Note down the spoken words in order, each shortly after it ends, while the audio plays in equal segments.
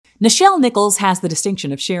Nichelle Nichols has the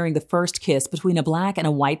distinction of sharing the first kiss between a black and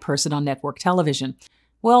a white person on network television.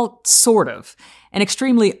 Well, sort of. An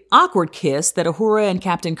extremely awkward kiss that Uhura and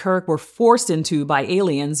Captain Kirk were forced into by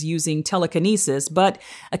aliens using telekinesis, but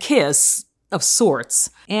a kiss of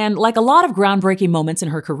sorts. And like a lot of groundbreaking moments in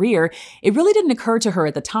her career, it really didn't occur to her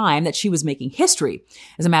at the time that she was making history.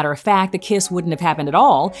 As a matter of fact, the kiss wouldn't have happened at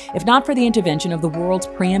all if not for the intervention of the world's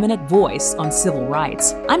preeminent voice on civil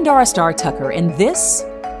rights. I'm Dara Starr Tucker, and this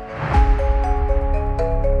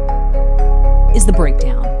is The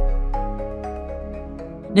Breakdown.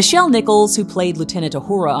 Nichelle Nichols, who played Lieutenant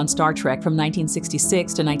Uhura on Star Trek from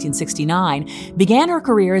 1966 to 1969, began her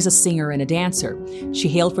career as a singer and a dancer. She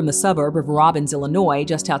hailed from the suburb of Robbins, Illinois,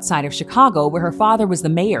 just outside of Chicago, where her father was the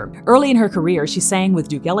mayor. Early in her career, she sang with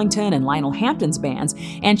Duke Ellington and Lionel Hampton's bands,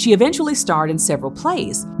 and she eventually starred in several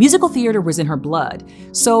plays. Musical theater was in her blood.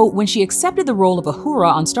 So when she accepted the role of Uhura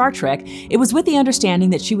on Star Trek, it was with the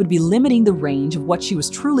understanding that she would be limiting the range of what she was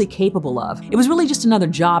truly capable of. It was really just another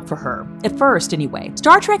job for her. At first, anyway.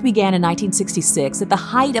 Star Trek began in 1966 at the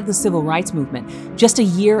height of the civil rights movement, just a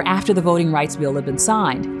year after the voting rights bill had been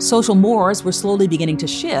signed. Social mores were slowly beginning to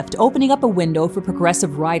shift, opening up a window for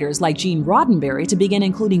progressive writers like Gene Roddenberry to begin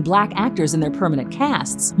including black actors in their permanent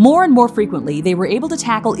casts. More and more frequently, they were able to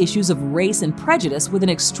tackle issues of race and prejudice with an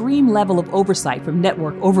extreme level of oversight from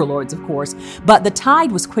network overlords, of course, but the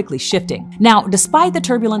tide was quickly shifting. Now, despite the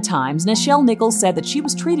turbulent times, Nichelle Nichols said that she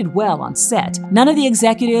was treated well on set. None of the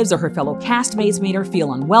executives or her fellow castmates made her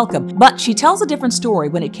feel unwelcome, but she tells a different story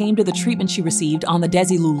when it came to the treatment she received on the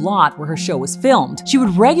Desilu lot where her show was filmed. She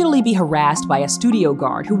would regularly be harassed by a studio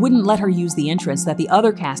guard who wouldn't let her use the entrance that the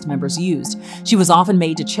other cast members used. She was often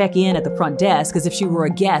made to check in at the front desk as if she were a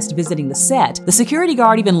guest visiting the set. The security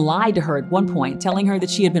guard even lied to her at one point, telling her that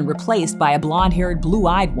she had been replaced by a blonde-haired,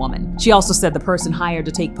 blue-eyed woman. She also said the person hired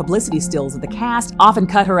to take publicity stills of the cast often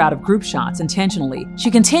cut her out of group shots intentionally.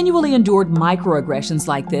 She continually endured microaggressions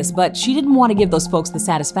like this, but she didn't want to give those folks the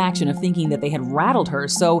satisfaction of thinking that they had rattled her,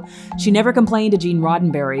 so she never complained to Gene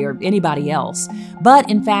Roddenberry or anybody else. But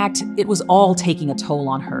in fact, it was all taking a toll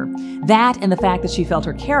on her. That and the fact that she felt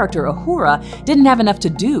her character, Uhura, didn't have enough to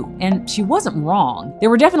do, and she wasn't wrong. There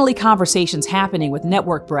were definitely conversations happening with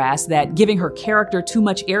network brass that giving her character too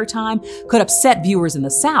much airtime could upset viewers in the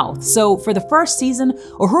South. So for the first season,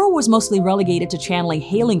 Uhura was mostly relegated to channeling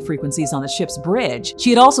hailing frequencies on the ship's bridge. She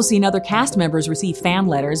had also seen other cast members receive fan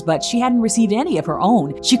letters, but she hadn't received any of her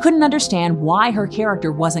own. She couldn't understand why her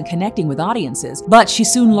character wasn't connecting with audiences, but she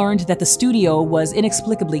soon learned that the studio was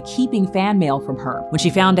inexplicably keeping fan mail from her. When she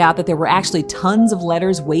found out that there were actually tons of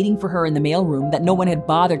letters waiting for her in the mailroom that no one had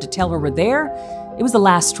bothered to tell her were there, it was the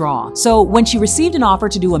last straw. So when she received an offer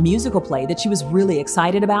to do a musical play that she was really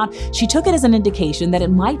excited about, she took it as an indication that it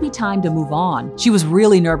might be time to move on. She was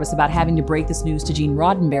really nervous about having to break this news to Gene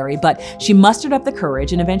Roddenberry, but she mustered up the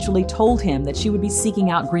courage and eventually told him that she would be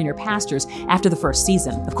seeking out greener pastures after the first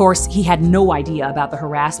season. Of course, he had no idea about the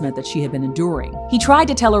harassment that she had been enduring. He tried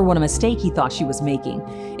to tell her what a mistake he thought she was making.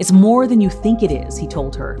 "It's more than you think it is," he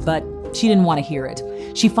told her, but she didn't want to hear it.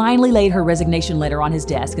 She finally laid her resignation letter on his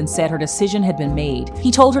desk and said her decision had been made.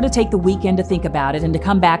 He told her to take the weekend to think about it and to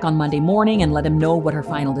come back on Monday morning and let him know what her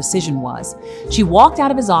final decision was. She walked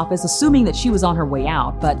out of his office assuming that she was on her way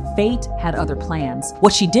out, but fate had other plans.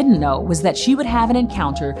 What she didn't know was that she would have an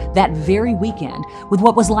encounter that very weekend with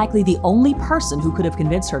what was likely the only person who could have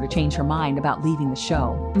convinced her to change her mind about leaving the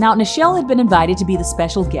show. Now, Nichelle had been invited to be the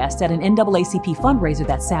special guest at an NAACP fundraiser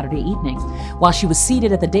that Saturday evening. While she was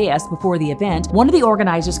seated at the dais before the event, one of the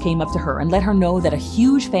organizers came up to her and let her know that a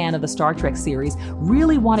huge fan of the Star Trek series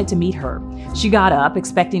really wanted to meet her. She got up,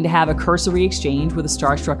 expecting to have a cursory exchange with a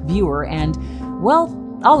starstruck viewer, and, well,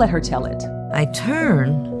 I'll let her tell it. I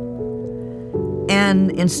turn, and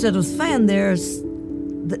instead of fan, there's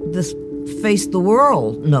this face the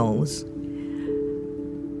world knows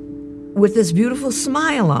with this beautiful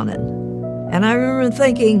smile on it. And I remember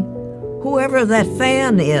thinking, whoever that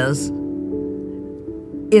fan is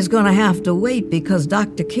going to have to wait because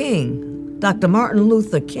Dr. Martin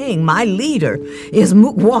Luther King, my leader, is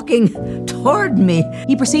walking toward me.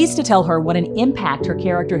 He proceeds to tell her what an impact her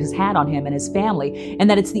character has had on him and his family, and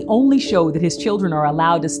that it's the only show that his children are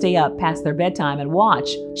allowed to stay up past their bedtime and watch.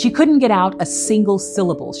 She couldn't get out a single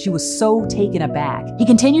syllable. She was so taken aback. He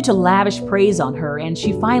continued to lavish praise on her, and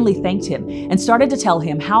she finally thanked him and started to tell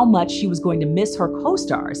him how much she was going to miss her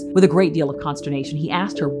co-stars. With a great deal of consternation, he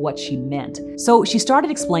asked her what she meant. So she started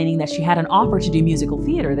explaining that she had an offer to do musical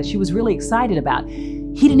theater that she was really excited about.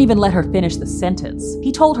 He didn't even let her finish the sentence.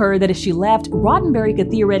 He told her that if she left, Roddenberry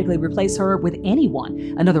could theoretically replace her with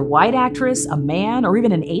anyone, another white actress, a man, or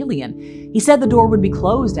even an alien. He said the door would be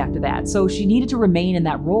closed after that, so she needed to remain in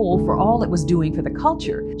that role for all it was doing for the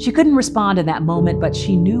culture. She couldn't respond in that moment, but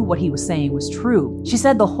she knew what he was saying was true. She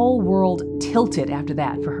said the whole world tilted after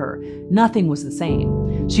that for her. Nothing was the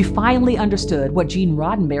same. She finally understood what Gene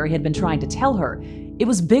Roddenberry had been trying to tell her. It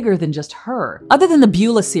was bigger than just her. Other than the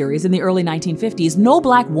Beulah series in the early 1950s, no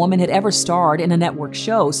black woman had ever starred in a network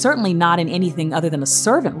show, certainly not in anything other than a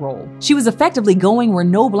servant role. She was effectively going where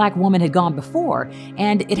no black woman had gone before,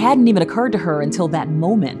 and it hadn't even occurred to her until that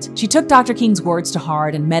moment. She took Dr. King's words to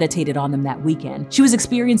heart and meditated on them that weekend. She was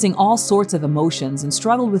experiencing all sorts of emotions and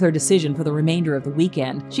struggled with her decision for the remainder of the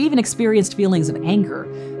weekend. She even experienced feelings of anger.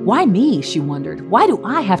 Why me, she wondered. Why do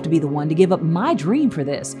I have to be the one to give up my dream for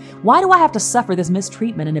this? Why do I have to suffer this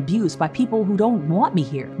mistreatment and abuse by people who don't want me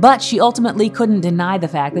here? But she ultimately couldn't deny the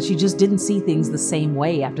fact that she just didn't see things the same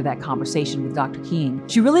way after that conversation with Dr. King.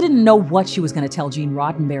 She really didn't know what she was going to tell Gene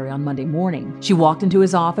Roddenberry on Monday morning. She walked into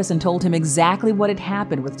his office and told him exactly what had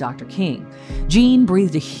happened with Dr. King. Gene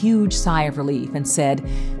breathed a huge sigh of relief and said,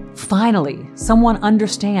 "Finally, someone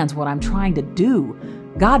understands what I'm trying to do.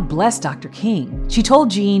 God bless Dr. King." She told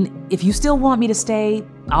Gene, "If you still want me to stay,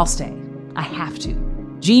 I'll stay. I have to."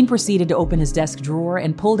 Gene proceeded to open his desk drawer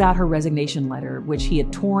and pulled out her resignation letter, which he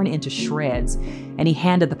had torn into shreds, and he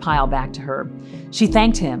handed the pile back to her. She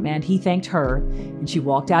thanked him, and he thanked her, and she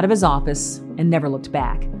walked out of his office and never looked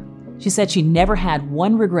back. She said she never had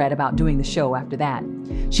one regret about doing the show after that.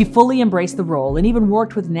 She fully embraced the role and even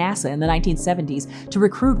worked with NASA in the 1970s to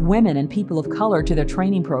recruit women and people of color to their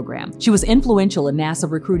training program. She was influential in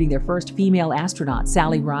NASA recruiting their first female astronaut,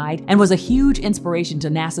 Sally Ride, and was a huge inspiration to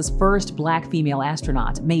NASA's first black female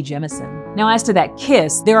astronaut, Mae Jemison. Now, as to that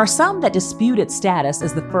kiss, there are some that dispute its status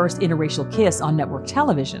as the first interracial kiss on network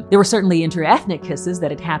television. There were certainly interethnic kisses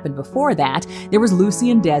that had happened before that. There was Lucy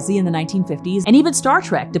and Desi in the 1950s, and even Star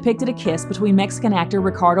Trek depicted a kiss between Mexican actor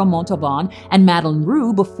Ricardo Montalban and Madeline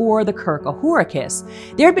Rue before the Kirk-Uhura kiss.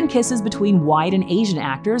 There had been kisses between white and Asian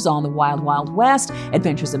actors on The Wild Wild West,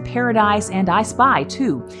 Adventures in Paradise, and I Spy,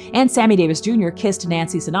 too. And Sammy Davis Jr. kissed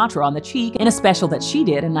Nancy Sinatra on the cheek in a special that she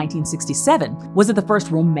did in 1967. Was it the first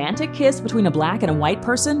romantic kiss between a black and a white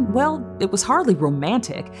person? Well, it was hardly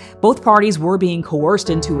romantic. Both parties were being coerced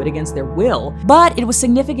into it against their will, but it was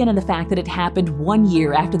significant in the fact that it happened 1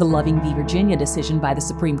 year after the Loving v. Virginia decision by the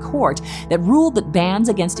Supreme Court that ruled that bans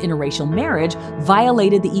against interracial marriage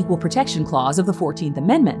violated the Equal Protection Clause of the 14th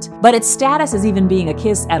Amendment. But its status as even being a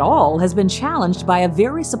kiss at all has been challenged by a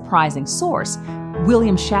very surprising source,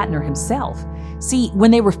 William Shatner himself. See, when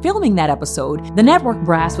they were filming that episode, the network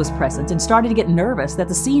brass was present and started to get nervous that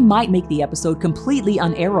the scene might make the episode completely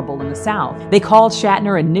unairable in the South. They called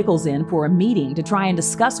Shatner and Nichols in for a meeting to try and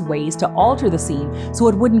discuss ways to alter the scene so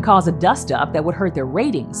it wouldn't cause a dust-up that would hurt their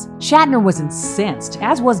ratings. Shatner was incensed,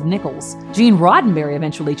 as was Nichols. Gene Roddenberry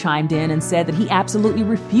eventually chimed in and said that he absolutely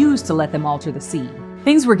refused to let them alter the scene.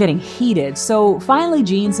 Things were getting heated, so finally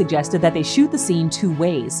Gene suggested that they shoot the scene 2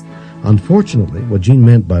 ways. Unfortunately, what Gene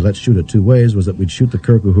meant by let's shoot it 2 ways was that we'd shoot the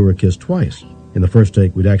Kirk-Uhura kiss twice. In the first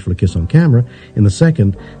take, we'd actually kiss on camera. In the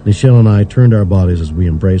second, Nichelle and I turned our bodies as we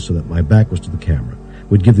embraced so that my back was to the camera.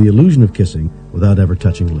 We'd give the illusion of kissing without ever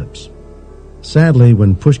touching lips. Sadly,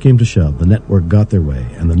 when push came to shove, the network got their way,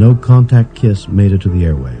 and the no-contact kiss made it to the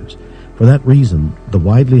airwaves. For that reason, the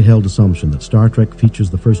widely held assumption that Star Trek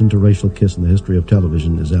features the first interracial kiss in the history of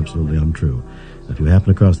television is absolutely untrue. If you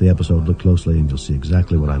happen across the episode, look closely and you'll see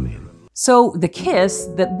exactly what I mean. So the kiss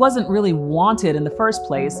that wasn't really wanted in the first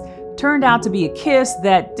place turned out to be a kiss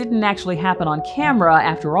that didn't actually happen on camera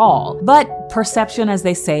after all. But perception, as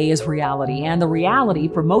they say, is reality, and the reality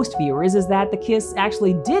for most viewers is that the kiss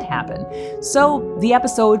actually did happen. So the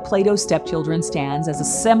episode Plato's Stepchildren stands as a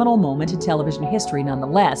seminal moment in television history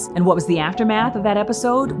nonetheless. And what was the aftermath of that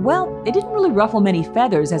episode? Well, it didn't really ruffle many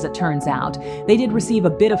feathers, as it turns out. They did receive a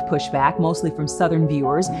bit of pushback, mostly from Southern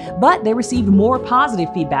viewers, but they received more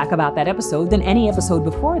positive feedback about that episode than any episode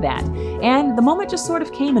before that. And the moment just sort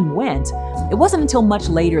of came and went. It wasn't until much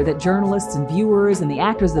later that journalists and viewers and the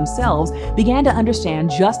actors themselves began to understand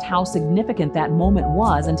just how significant that moment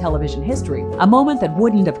was in television history. A moment that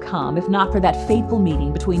wouldn't have come if not for that fateful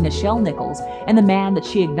meeting between Nichelle Nichols and the man that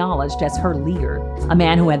she acknowledged as her leader. A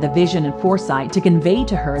man who had the vision and foresight to convey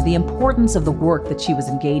to her the importance of the work that she was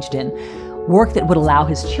engaged in. Work that would allow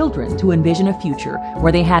his children to envision a future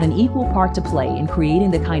where they had an equal part to play in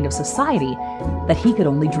creating the kind of society that he could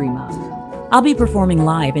only dream of. I'll be performing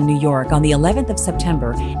live in New York on the 11th of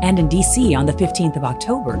September and in DC on the 15th of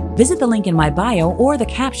October. Visit the link in my bio or the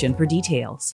caption for details.